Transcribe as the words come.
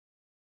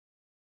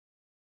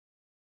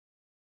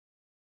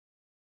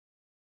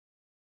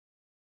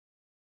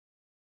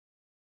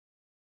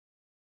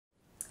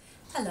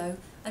Hello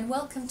and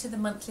welcome to the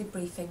monthly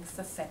briefing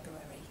for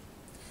February.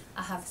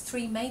 I have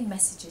three main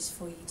messages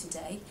for you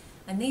today,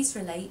 and these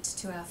relate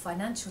to our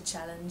financial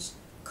challenge,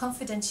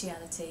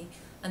 confidentiality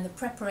and the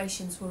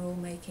preparations we're all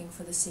making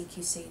for the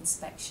CQC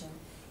inspection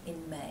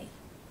in May.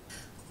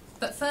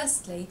 But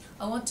firstly,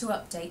 I want to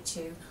update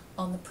you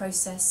on the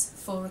process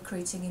for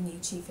recruiting a new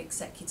Chief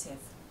Executive.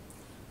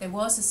 There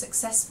was a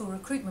successful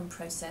recruitment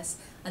process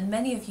and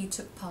many of you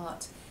took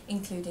part,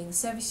 including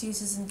service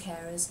users and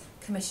carers,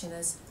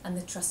 commissioners and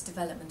the Trust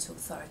Development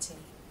Authority.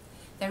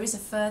 There is a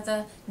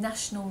further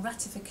national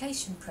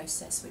ratification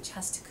process which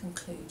has to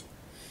conclude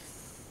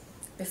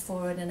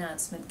before an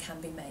announcement can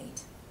be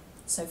made.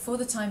 So for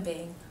the time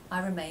being,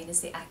 I remain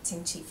as the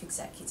Acting Chief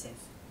Executive.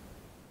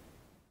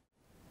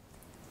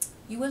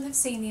 You will have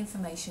seen the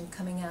information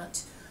coming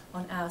out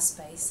on our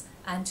space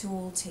and to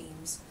all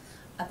teams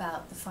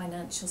about the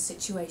financial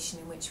situation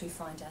in which we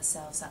find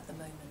ourselves at the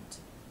moment.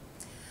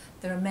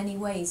 There are many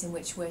ways in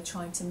which we're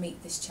trying to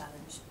meet this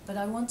challenge, but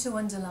I want to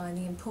underline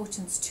the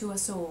importance to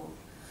us all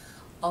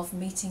of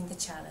meeting the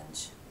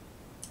challenge.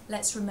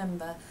 Let's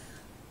remember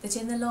that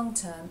in the long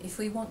term, if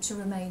we want to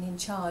remain in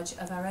charge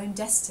of our own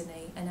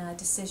destiny and our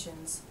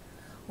decisions,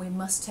 we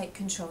must take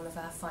control of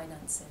our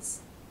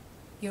finances.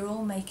 You're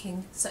all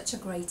making such a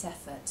great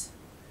effort,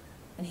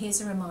 and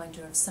here's a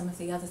reminder of some of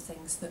the other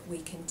things that we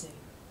can do.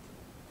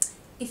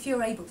 If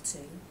you're able to,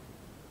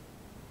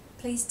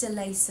 please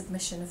delay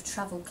submission of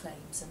travel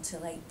claims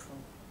until April.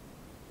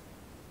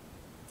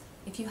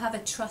 If you have a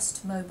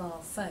Trust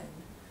mobile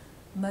phone,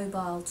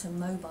 mobile to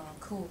mobile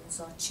calls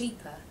are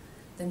cheaper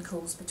than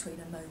calls between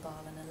a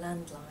mobile and a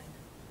landline.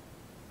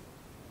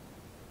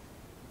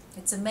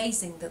 It's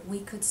amazing that we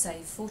could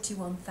save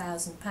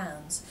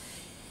 £41,000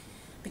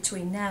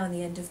 between now and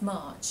the end of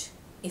March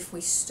if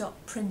we stop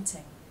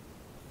printing.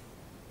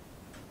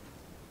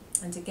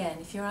 And again,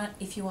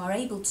 if you are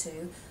able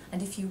to,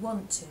 and if you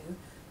want to,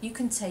 you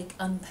can take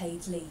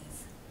unpaid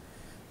leave.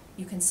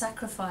 You can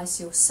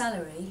sacrifice your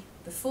salary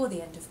before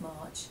the end of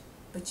March,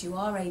 but you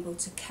are able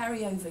to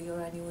carry over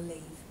your annual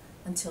leave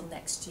until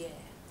next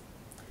year.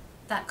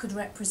 That could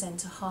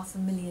represent a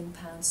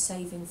 £500,000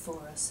 saving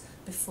for us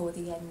before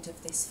the end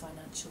of this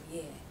financial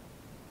year.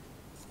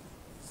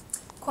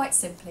 Quite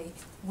simply,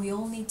 we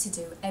all need to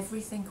do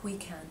everything we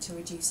can to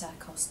reduce our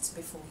costs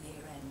before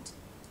year end.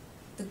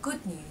 The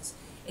good news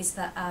is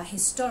that our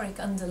historic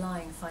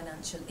underlying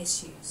financial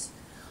issues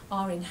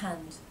are in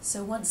hand,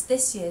 so once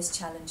this year's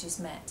challenge is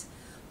met,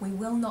 we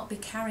will not be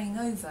carrying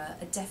over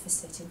a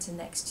deficit into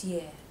next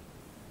year.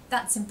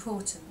 That's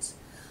important,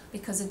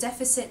 because a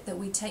deficit that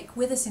we take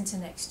with us into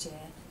next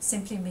year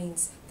simply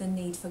means the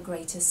need for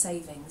greater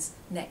savings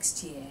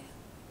next year.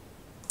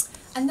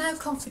 And now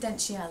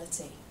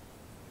confidentiality.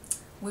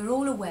 We're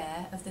all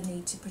aware of the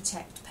need to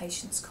protect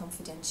patients'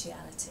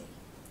 confidentiality.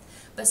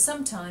 But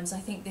sometimes I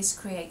think this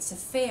creates a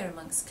fear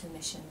amongst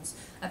clinicians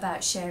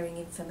about sharing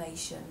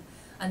information,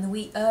 and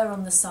we err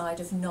on the side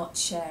of not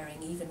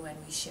sharing even when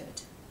we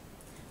should.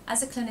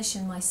 As a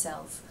clinician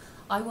myself,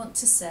 I want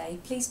to say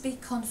please be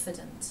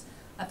confident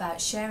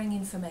about sharing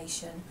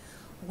information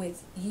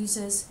with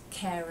users,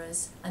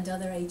 carers and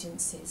other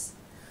agencies,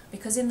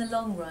 because in the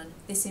long run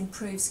this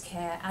improves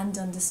care and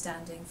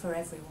understanding for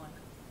everyone.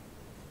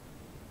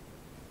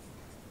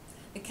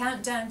 The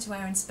countdown to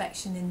our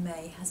inspection in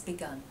May has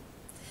begun.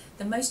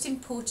 The most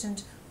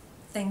important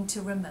thing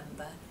to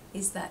remember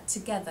is that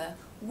together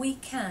we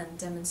can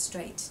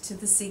demonstrate to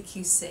the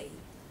CQC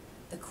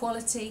the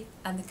quality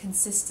and the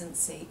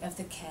consistency of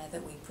the care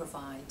that we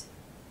provide.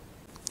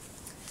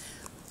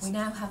 We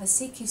now have a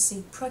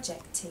CQC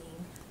project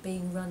team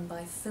being run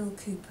by Phil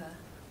Cooper,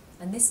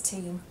 and this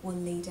team will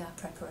lead our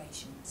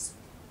preparations.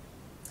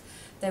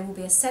 There will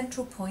be a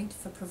central point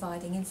for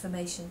providing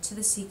information to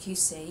the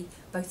CQC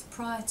both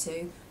prior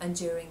to and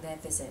during their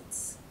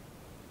visits.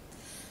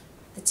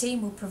 The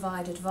team will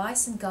provide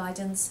advice and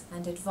guidance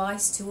and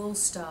advice to all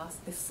staff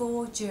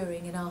before,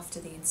 during and after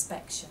the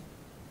inspection.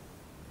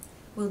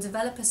 We'll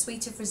develop a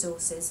suite of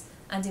resources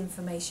and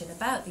information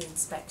about the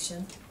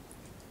inspection,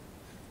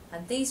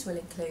 and these will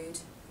include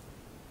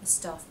a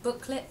staff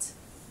booklet,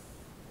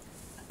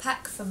 a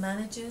pack for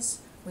managers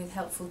with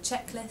helpful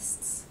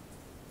checklists,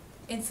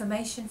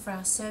 information for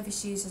our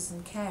service users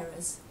and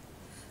carers,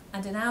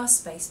 and an Our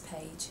Space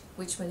page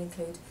which will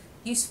include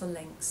useful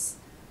links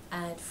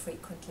and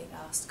frequently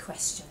asked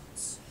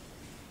questions.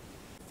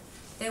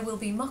 There will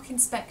be mock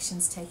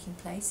inspections taking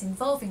place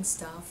involving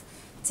staff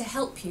to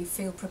help you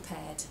feel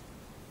prepared.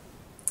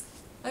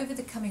 Over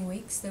the coming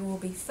weeks there will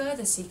be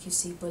further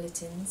CQC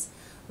bulletins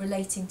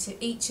relating to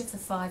each of the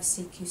 5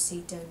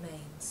 CQC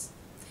domains.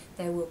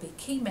 There will be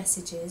key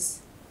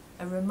messages,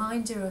 a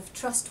reminder of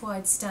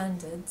trust-wide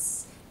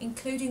standards,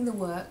 including the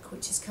work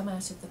which has come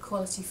out of the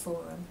Quality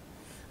Forum,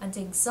 and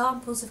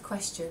examples of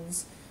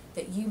questions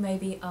that you may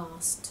be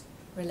asked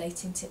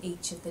relating to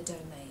each of the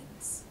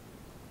domains.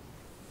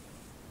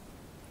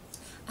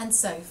 And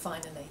so,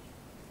 finally,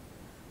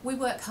 we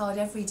work hard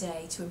every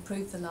day to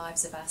improve the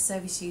lives of our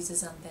service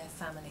users and their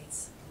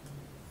families.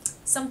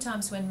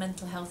 Sometimes when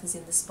mental health is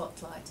in the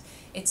spotlight,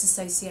 it's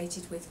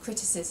associated with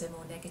criticism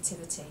or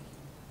negativity.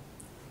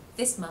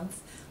 This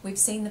month, we've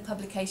seen the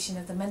publication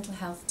of the Mental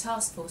Health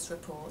Task Force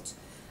report,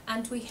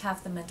 and we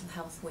have the Mental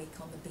Health Week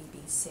on the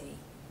BBC.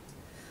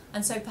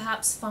 And so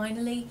perhaps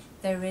finally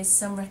there is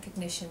some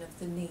recognition of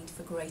the need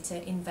for greater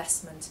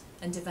investment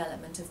and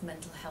development of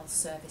mental health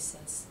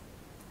services.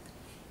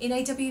 In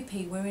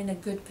AWP, we're in a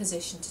good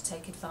position to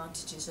take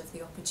advantages of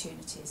the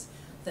opportunities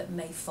that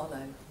may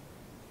follow.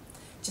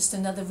 Just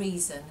another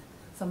reason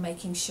for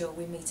making sure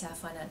we meet our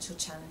financial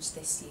challenge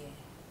this year.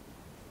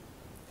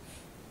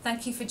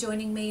 Thank you for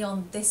joining me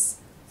on this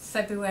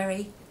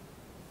February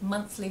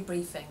monthly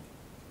briefing.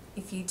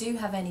 If you do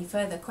have any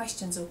further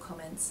questions or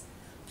comments,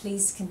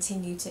 please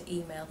continue to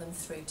email them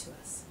through to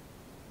us.